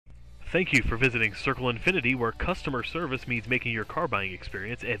Thank you for visiting Circle Infiniti, where customer service means making your car buying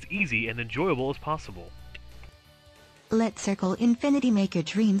experience as easy and enjoyable as possible. Let Circle Infiniti make your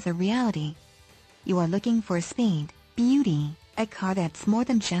dreams a reality. You are looking for speed, beauty, a car that's more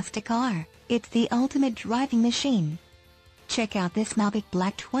than just a car. It's the ultimate driving machine. Check out this Mavic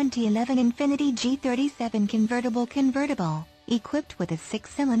Black 2011 Infiniti G37 Convertible, equipped with a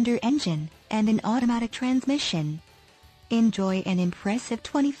 6-cylinder engine and an automatic transmission. Enjoy an impressive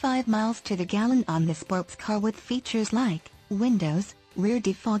 25 miles to the gallon on this sports car with features like windows, rear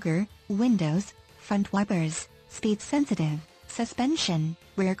defogger, windows, front wipers, speed-sensitive, suspension,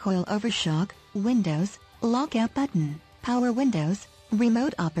 rear coil overshock, windows, lockout button, power windows,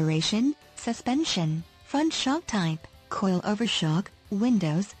 remote operation, suspension, front shock type, coil overshock,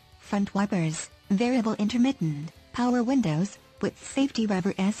 windows, front wipers, variable intermittent, power windows, with safety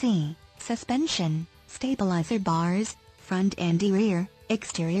rubber SE, suspension, stabilizer bars, front and rear,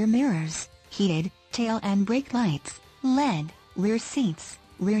 exterior mirrors, heated, tail and brake lights, LED, rear seats,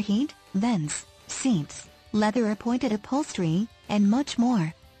 rear heat, vents, seats, leather appointed upholstery, and much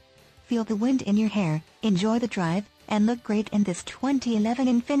more. Feel the wind in your hair, enjoy the drive, and look great in this 2011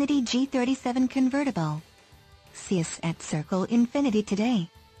 Infiniti G37 Convertible. See us at Circle Infiniti today.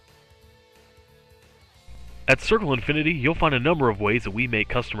 At Circle Infiniti, you'll find a number of ways that we make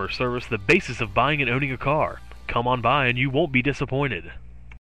customer service the basis of buying and owning a car. Come on by and you won't be disappointed.